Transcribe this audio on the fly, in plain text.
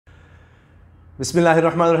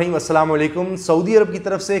बिस्मिल्लाहिर्रहमानिर्रहीम, अस्सलाम वालेकुम। सऊदी अरब की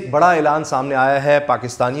तरफ से एक बड़ा ऐलान सामने आया है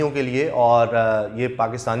पाकिस्तानियों के लिए, और ये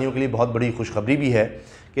पाकिस्तानियों के लिए बहुत बड़ी खुशखबरी भी है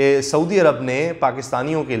कि सऊदी अरब ने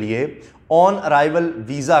पाकिस्तानियों के लिए ऑन अराइवल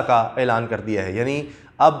वीज़ा का ऐलान कर दिया है। यानी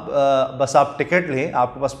अब बस आप टिकट लें,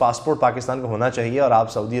 आपके पास पासपोर्ट पाकिस्तान का होना चाहिए और आप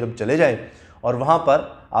सऊदी अरब चले जाएँ, और वहाँ पर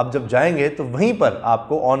आप जब जाएंगे तो वहीं पर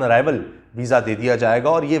आपको ऑन अराइवल वीज़ा दे दिया जाएगा,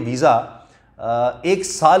 और ये वीज़ा 1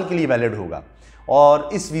 साल के लिए वैलिड होगा। और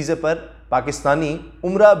इस वीज़े पर पाकिस्तानी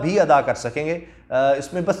उम्रा भी अदा कर सकेंगे।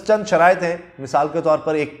 इसमें बस चंद शराइत हैं। मिसाल के तौर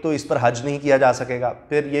पर एक तो इस पर हज नहीं किया जा सकेगा,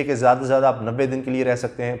 फिर ये कि ज़्यादा से ज़्यादा आप 90 दिन के लिए रह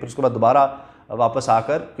सकते हैं, फिर उसके बाद दोबारा वापस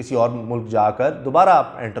आकर किसी और मुल्क जाकर दोबारा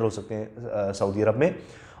आप एंटर हो सकते हैं सऊदी अरब में।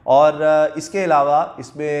 और इसके अलावा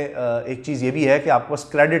इसमें एक चीज़ ये भी है कि आपके पास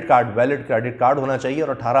credit card, valid credit card होना चाहिए, और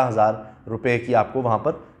 18,000 रुपये की आपको वहाँ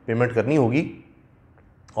पर पेमेंट करनी होगी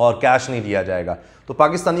और कैश नहीं दिया जाएगा। तो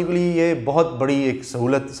पाकिस्तानी के लिए ये बहुत बड़ी एक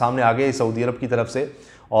सहूलत सामने आ गई सऊदी अरब की तरफ से,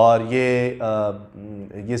 और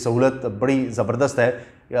ये सहूलत बड़ी ज़बरदस्त है।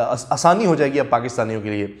 आसानी हो जाएगी अब पाकिस्तानियों के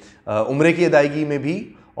लिए उम्रे की अदायगी में भी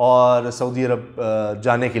और सऊदी अरब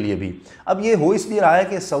जाने के लिए भी। अब ये हो इसलिए रहा है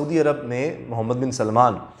कि सऊदी अरब में मोहम्मद बिन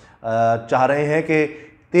सलमान चाह रहे हैं कि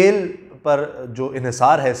तेल पर जो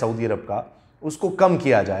इन्हिसार है सऊदी अरब का, उसको कम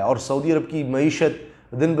किया जाए, और सऊदी अरब की मईशत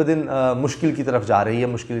दिन ब दिन मुश्किल की तरफ जा रही है,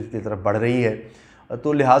 मुश्किल की तरफ बढ़ रही है।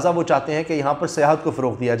 तो लिहाजा वो चाहते हैं कि यहाँ पर सियाहत को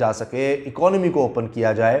फ़रोग़ दिया जा सके, इकॉनमी को ओपन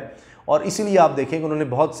किया जाए, और इसीलिए आप देखें कि उन्होंने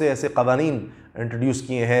बहुत से ऐसे कवानीन इंट्रोड्यूस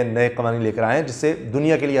किए हैं, नए कवानीन लेकर आए हैं जिससे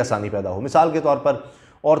दुनिया के लिए आसानी पैदा हो। मिसाल के तौर पर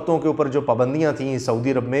औरतों के ऊपर जो पाबंदियाँ थीं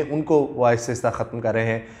सऊदी अरब में, उनको वो आहिस्ता आहिस्ता ख़त्म कर रहे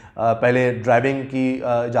हैं। पहले ड्राइविंग की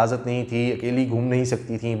इजाज़त नहीं थी, अकेली घूम नहीं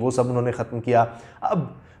सकती थी, वो सब उन्होंने ख़त्म किया।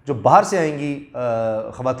 अब जो बाहर से आएंगी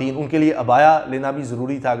ख़वातीन, उनके लिए अबाया लेना भी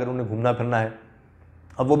ज़रूरी था अगर उन्हें घूमना फिरना है,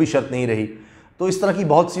 अब वो भी शर्त नहीं रही। तो इस तरह की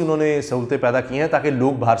बहुत सी उन्होंने सहूलतें पैदा की हैं ताकि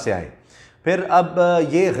लोग बाहर से आएँ। फिर अब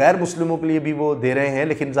ये गैर मुस्लिमों के लिए भी वो दे रहे हैं,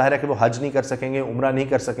 लेकिन ज़ाहिर है कि वो हज नहीं कर सकेंगे, उम्रा नहीं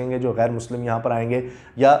कर सकेंगे जो गैर मुस्लिम यहाँ पर आएंगे,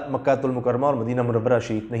 या मक्कातुल मुकर्रमा और मदीना मुनव्वरा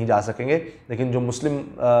शरीफ नहीं जा सकेंगे, लेकिन जो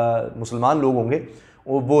मुसलमान लोग होंगे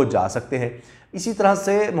वो जा सकते हैं। इसी तरह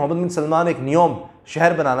से मोहम्मद बिन सलमान एक नियम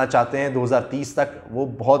शहर बनाना चाहते हैं 2030 तक। वो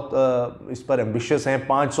बहुत इस पर एम्बिशियस हैं।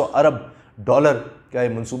 $500 अरब का ये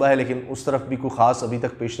मंसूबा है, लेकिन उस तरफ भी कोई ख़ास अभी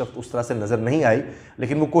तक पेशरफ्त उस तरह से नज़र नहीं आई।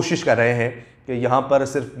 लेकिन वो कोशिश कर रहे हैं कि यहाँ पर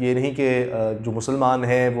सिर्फ ये नहीं कि जो मुसलमान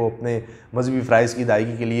हैं वो अपने मजहबी फ़राइज़ की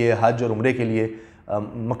अदायगी के लिए हज और उम्रे के लिए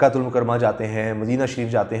मक्कातुल मुकर्रमा जाते हैं, मदीना शरीफ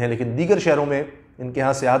जाते हैं, लेकिन दीगर शहरों में इनके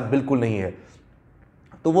यहाँ सियाहत बिल्कुल नहीं है।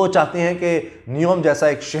 तो वो चाहते हैं कि न्यूयॉर्क जैसा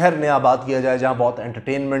एक शहर नया आबाद किया जाए जहाँ बहुत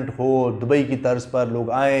एंटरटेनमेंट हो, दुबई की तर्ज पर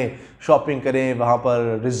लोग आएँ, शॉपिंग करें, वहाँ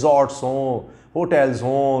पर रिज़ॉर्ट्स हों, होटल्स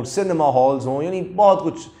हों, सिनेमा हॉल्स हों, यानी बहुत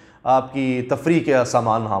कुछ आपकी तफरीह के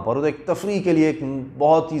सामान वहाँ पर हो। तो एक तफरीह के लिए एक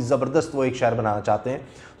बहुत ही ज़बरदस्त वो एक शहर बनाना चाहते हैं,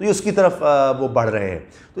 तो ये उसकी तरफ वो बढ़ रहे हैं।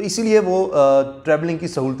 तो इसीलिए वो ट्रैवलिंग की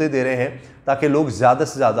सहूलतें दे रहे हैं ताकि लोग ज़्यादा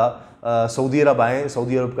से ज़्यादा सऊदी अरब आएँ,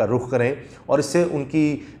 सऊदी अरब का रुख करें, और इससे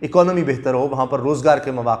उनकी इकॉनमी बेहतर हो, वहाँ पर रोज़गार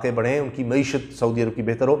के मौक़े बढ़ें, उनकी मईशत सऊदी अरब की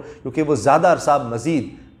बेहतर हो, क्योंकि वो ज़्यादा अरसा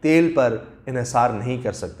मज़ीद तेल पर इन्हिसार नहीं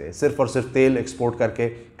कर सकते। सिर्फ़ और सिर्फ तेल एक्सपोर्ट करके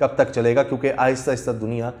कब तक चलेगा, क्योंकि आहिस्ता आहिस्ता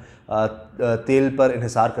दुनिया तेल पर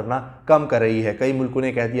इन्हिसार करना कम कर रही है। कई मुल्कों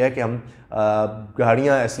ने कह दिया है कि हम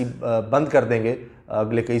गाड़ियाँ ऐसी बंद कर देंगे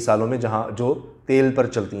अगले कई सालों में जहाँ जो तेल पर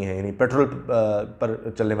चलती हैं, यानी पेट्रोल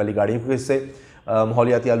पर चलने वाली गाड़ियाँ, क्योंकि इससे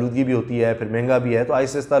माहौलियाती आलूदगी भी होती है, फिर महंगा भी है। तो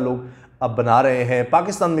आहिस्ता आहिस्ता लोग अब बना रहे हैं।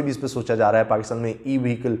 पाकिस्तान में भी इस पर सोचा जा रहा है। पाकिस्तान में ई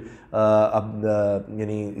व्हीकल अब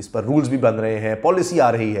यानी इस पर रूल्स भी बन रहे हैं, पॉलिसी आ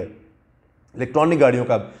रही है, इलेक्ट्रॉनिक गाड़ियों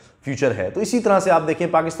का फ्यूचर है। तो इसी तरह से आप देखें,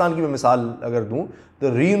 पाकिस्तान की मैं मिसाल अगर दूं तो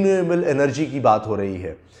रीन्यूएबल एनर्जी की बात हो रही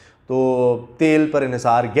है, तो तेल पर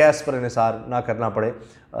इन्हिसार, गैस पर इन्हिसार ना करना पड़े।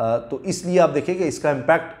 तो इसलिए आप देखें कि इसका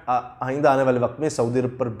इम्पैक्ट आइंदा आने वाले वक्त में सऊदी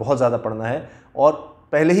अरब पर बहुत ज़्यादा पड़ना है, और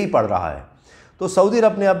पहले ही पड़ रहा है। तो सऊदी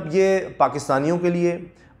अरब ने अब ये पाकिस्तानियों के लिए,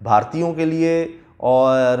 भारतीयों के लिए,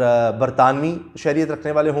 और बरतानवी शहरियत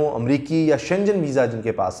रखने वाले हों, अमरीकी या शेंजन वीज़ा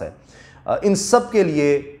जिनके पास है, इन सब के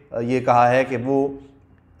लिए ये कहा है कि वो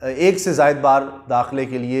एक से ज़ायद बार दाखिले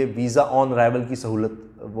के लिए वीज़ा ऑन अराइवल की सहूलत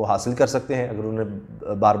वो हासिल कर सकते हैं अगर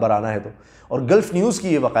उन्हें बार बार आना है तो। और गल्फ़ न्यूज़ की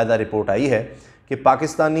ये बाकायदा रिपोर्ट आई है कि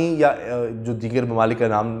पाकिस्तानी या जो दीगर ममालिक का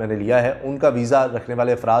नाम मैंने लिया है, उनका वीज़ा रखने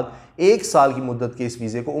वाले अफराद 1 साल की मुद्दत के इस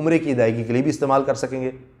वीज़े को उम्रे की अदायगी के लिए भी इस्तेमाल कर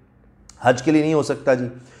सकेंगे, हज के लिए नहीं हो सकता जी।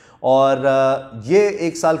 और ये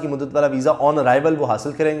 1 साल की मुद्दत वाला वीज़ा ऑन अराइवल वो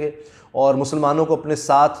हासिल करेंगे, और मुसलमानों को अपने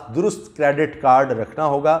साथ दुरुस्त क्रेडिट कार्ड रखना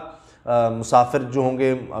होगा, मुसाफिर जो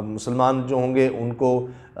होंगे, मुसलमान जो होंगे उनको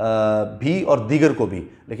भी और दीगर को भी,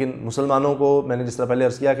 लेकिन मुसलमानों को मैंने जिस तरह पहले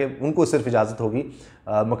अर्ज़ किया कि उनको सिर्फ इजाज़त होगी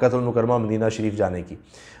मक्कातुल मुकर्रमा मदीना शरीफ जाने की।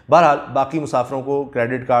 बहरहाल बाकी मुसाफिरों को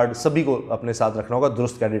क्रेडिट कार्ड सभी को अपने साथ रखना होगा,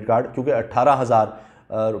 दुरुस्त क्रेडिट कार्ड, क्योंकि 18,000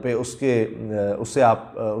 रुपये उससे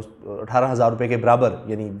आप 18,000 रुपये के बराबर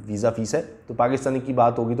यानी वीज़ा फ़ीस है। तो पाकिस्तानी की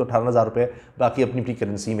बात होगी तो 18,000 रुपये, बाकी अपनी अपनी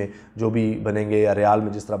करेंसी में जो भी बनेंगे या रियाल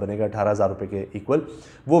में जिस तरह बनेगा 18,000 रुपये के इक्वल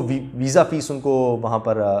वो वीज़ा फ़ीस उनको वहाँ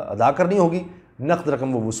पर अदा करनी होगी। नक़द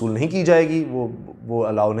रकम वो वसूल नहीं की जाएगी, वो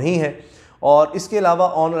अलाउ नहीं है। और इसके अलावा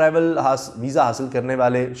ऑन अराइवल वीज़ा हासिल करने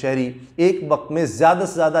वाले शहरी एक वक्त में ज़्यादा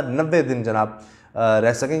से ज़्यादा 90 दिन जनाब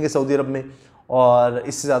रह सकेंगे सऊदी अरब में, और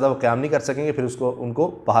इससे ज़्यादा वो क़याम नहीं कर सकेंगे। फिर उनको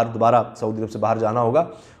बाहर दोबारा सऊदी अरब से बाहर जाना होगा,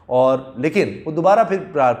 और लेकिन वो दोबारा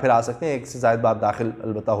फिर आ सकते हैं, एक से ज़ायद बार दाखिल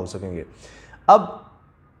अलबत्ता हो सकेंगे। अब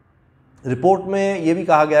रिपोर्ट में ये भी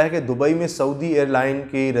कहा गया है कि दुबई में सऊदी एयरलाइन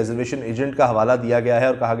की रिजर्वेशन एजेंट का हवाला दिया गया है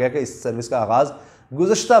और कहा गया कि इस सर्विस का आगाज़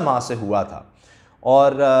गुज़श्ता माह से हुआ था,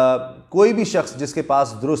 और कोई भी शख्स जिसके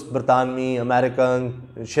पास दुरुस्त बरतानवी,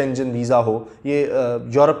 अमेरिकन, शेंजन वीज़ा हो, ये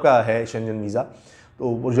यूरोप का है शेंजन वीज़ा,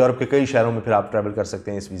 तो यूरोप के कई शहरों में फिर आप ट्रैवल कर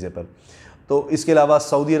सकते हैं इस वीज़े पर। तो इसके अलावा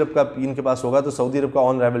सऊदी अरब का इनके पास होगा तो सऊदी अरब का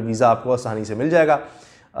ऑन अराइवल वीज़ा आपको आसानी से मिल जाएगा।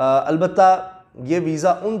 अलबत्ता ये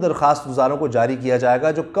वीज़ा उन दरख्वास्त गुज़ारों को जारी किया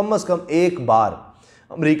जाएगा जो कम अज़ कम एक बार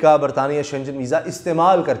अमेरिका, बरतानिया, शेंजन वीज़ा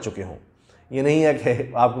इस्तेमाल कर चुके हों। ये नहीं है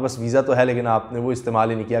कि आपके पास वीज़ा तो है लेकिन आपने वो इस्तेमाल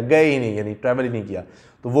ही नहीं किया, गए ही नहीं, यानी ट्रैवल ही नहीं किया,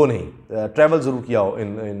 तो वो नहीं, ट्रैवल ज़रूर किया हो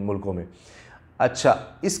इन मुल्कों में। अच्छा,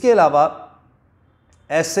 इसके अलावा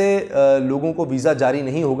ऐसे लोगों को वीज़ा जारी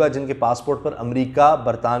नहीं होगा जिनके पासपोर्ट पर अमेरिका,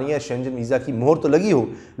 बरतानिया, शेंजन वीज़ा की मोहर तो लगी हो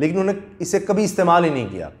लेकिन उन्होंने इसे कभी इस्तेमाल ही नहीं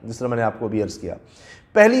किया, जिस तरह मैंने आपको अभी अर्ज़ किया।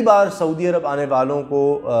 पहली बार सऊदी अरब आने वालों को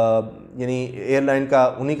यानी एयरलाइन का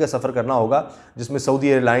उन्हीं का सफ़र करना होगा जिसमें सऊदी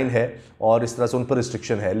एयरलाइन है, और इस तरह से उन पर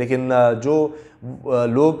रिस्ट्रिक्शन है। लेकिन जो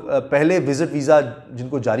लोग पहले विज़िट वीज़ा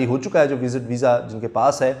जिनको जारी हो चुका है, जो विज़िट वीज़ा जिनके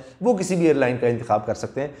पास है, वो किसी भी एयरलाइन का इंतखाब कर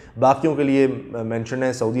सकते हैं। बाकियों के लिए मेंशन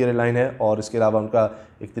है सऊदी एयरलाइन है, और इसके अलावा उनका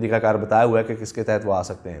एक तरीक़ाकार बताया हुआ है कि किसके तहत वो आ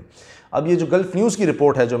सकते हैं। अब ये जो गल्फ़ न्यूज़ की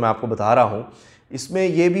रिपोर्ट है जो मैं आपको बता रहा हूँ, इसमें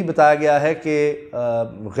यह भी बताया गया है कि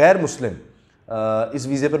गैर मुस्लिम इस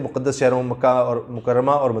वीज़े पर मुक़द्दस शहरों मक्का और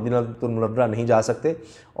मुकर्रमा और मदीनातुल मुनव्वरा नहीं जा सकते,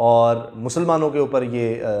 और मुसलमानों के ऊपर ये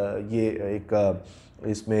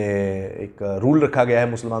इसमें एक रूल रखा गया है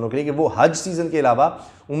मुसलमानों के लिए कि वो हज सीज़न के अलावा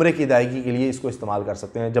उम्रे की अदायगी के लिए इसको इस्तेमाल कर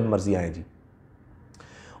सकते हैं जब मर्ज़ी आए जी।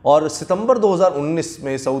 और सितंबर 2019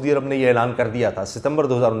 में सऊदी अरब ने यह ऐलान कर दिया था, सितंबर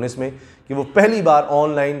 2019 में, कि वो पहली बार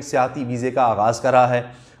ऑनलाइन सियाती वीज़े का आगाज़ कर रहा है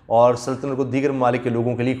और सल्तनत को दीगर ममालिक के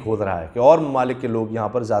लोगों के लिए खोल रहा है कि और ममालिक के लोग यहाँ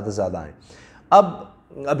पर ज़्यादा से ज़्यादा आएँ। अब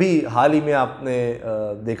अभी हाल ही में आपने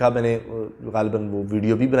देखा, मैंने गालिबन वो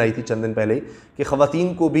वीडियो भी बनाई थी चंद दिन पहले कि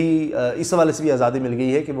ख़वातीन को भी इस हवाले से भी आज़ादी मिल गई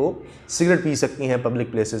है कि वो सिगरेट पी सकती हैं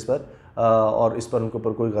पब्लिक प्लेसेस पर, और इस पर उनके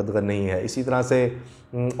ऊपर कोई गदगन नहीं है। इसी तरह से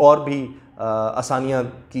और भी आसानियाँ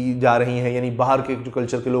की जा रही हैं, यानी बाहर के जो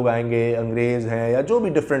कल्चर के लोग आएंगे, अंग्रेज़ हैं या जो भी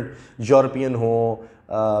डिफरेंट यूरोपियन हों,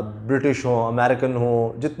 ब्रिटिश हों, अमेरिकन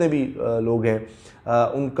हों, जितने भी लोग हैं,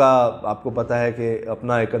 उनका आपको पता है कि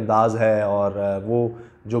अपना एक अंदाज़ है, और वो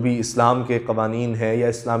जो भी इस्लाम के क़वानीन हैं या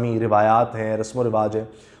इस्लामी रिवायात हैं, रस्म व रिवाज हैं,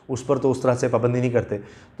 उस पर तो उस तरह से पाबंदी नहीं करते।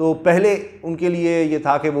 तो पहले उनके लिए ये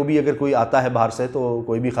था कि वो भी अगर कोई आता है बाहर से, तो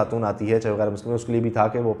कोई भी खातून आती है चाहे गैर मुस्लिम, उसके लिए भी था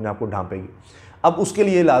कि वो अपने आप को ढांपेगी। अब उसके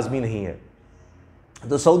लिए लाजमी नहीं है।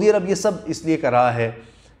 तो सऊदी अरब ये सब इसलिए कर रहा है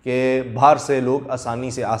कि बाहर से लोग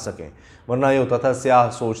आसानी से आ सकें, वरना ये होता था सयाह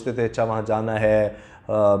सोचते थे अच्छा वहाँ जाना है,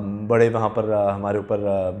 बड़े वहाँ पर हमारे ऊपर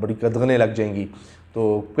बड़ी कदगनें लग जाएंगी,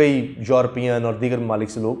 तो कई यूरोपियन और दीगर ममालिक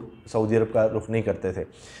से लोग सऊदी अरब का रुख नहीं करते थे,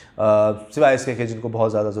 सिवाय इसके कि जिनको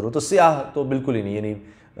बहुत ज़्यादा ज़रूरत। तो सयाह तो बिल्कुल ही नहीं, यानी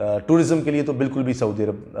टूरिज़म के लिए तो बिल्कुल भी सऊदी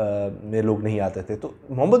अरब में लोग नहीं आते थे। तो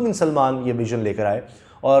मोहम्मद बिन सलमान ये विज़न लेकर आए,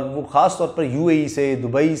 और वो ख़ास तौर पर यूएई से,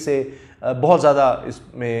 दुबई से बहुत ज़्यादा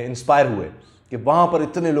इसमें इंस्पायर हुए कि वहाँ पर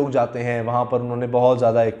इतने लोग जाते हैं, वहाँ पर उन्होंने बहुत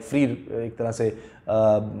ज़्यादा एक फ्री, एक तरह से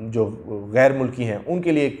जो गैर मुल्की हैं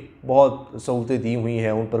उनके लिए बहुत सहूलतें दी हुई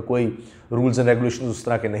हैं, उन पर कोई रूल्स एंड रेगुलेशन उस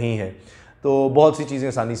तरह के नहीं हैं, तो बहुत सी चीज़ें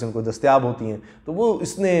आसानी से उनको दस्तयाब होती हैं। तो वो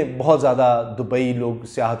इसने बहुत ज़्यादा, दुबई लोग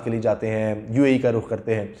सियाहत के लिए जाते हैं, यूएई का रुख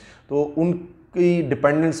करते हैं, तो उनकी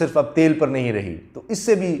डिपेंडेंस सिर्फ अब तेल पर नहीं रही, तो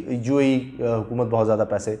इससे भी यूएई हुकूमत बहुत ज़्यादा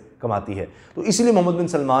पैसे कमाती है। तो इसीलिए मोहम्मद बिन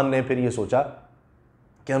सलमान ने फिर ये सोचा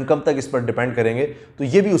कि हम कब तक इस पर डिपेंड करेंगे, तो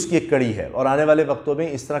ये भी उसकी एक कड़ी है, और आने वाले वक्तों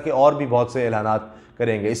में इस तरह के और भी बहुत से ऐलानात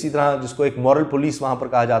करेंगे। इसी तरह जिसको एक मॉरल पुलिस वहाँ पर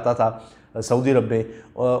कहा जाता था सऊदी अरब में,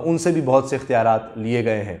 उनसे भी बहुत से इख्तियारात लिए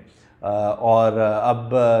गए हैं, और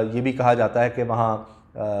अब ये भी कहा जाता है कि वहाँ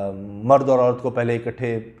मर्द और औरत को पहले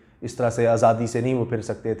इकट्ठे इस तरह से आज़ादी से नहीं वो फिर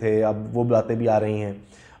सकते थे, अब वो बातें भी आ रही हैं।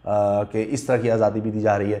 कि इस तरह की आज़ादी भी दी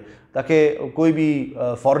जा रही है, ताकि कोई भी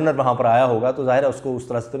फॉरेनर वहाँ पर आया होगा तो ज़ाहिर है उसको उस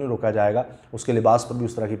तरह से तो नहीं रोका जाएगा, उसके लिबास पर भी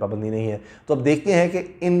उस तरह की पाबंदी नहीं है। तो अब देखते हैं कि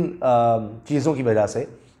इन चीज़ों की वजह से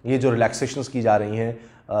ये जो रिलैक्सेशंस की जा रही हैं,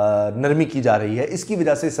 नरमी की जा रही है, इसकी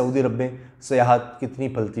वजह से सऊदी अरब में सयाहत कितनी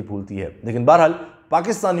फलती फूलती है। लेकिन बहरहाल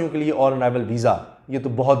पाकिस्तानियों के लिए ऑन अराइवल वीज़ा ये तो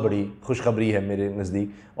बहुत बड़ी खुशखबरी है मेरे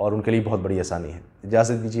नज़दीक, और उनके लिए बहुत बड़ी आसानी है।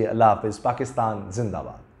 इजाज़त दीजिए, अल्लाह हाफ़िज़। पाकिस्तान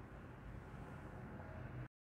जिंदाबाद।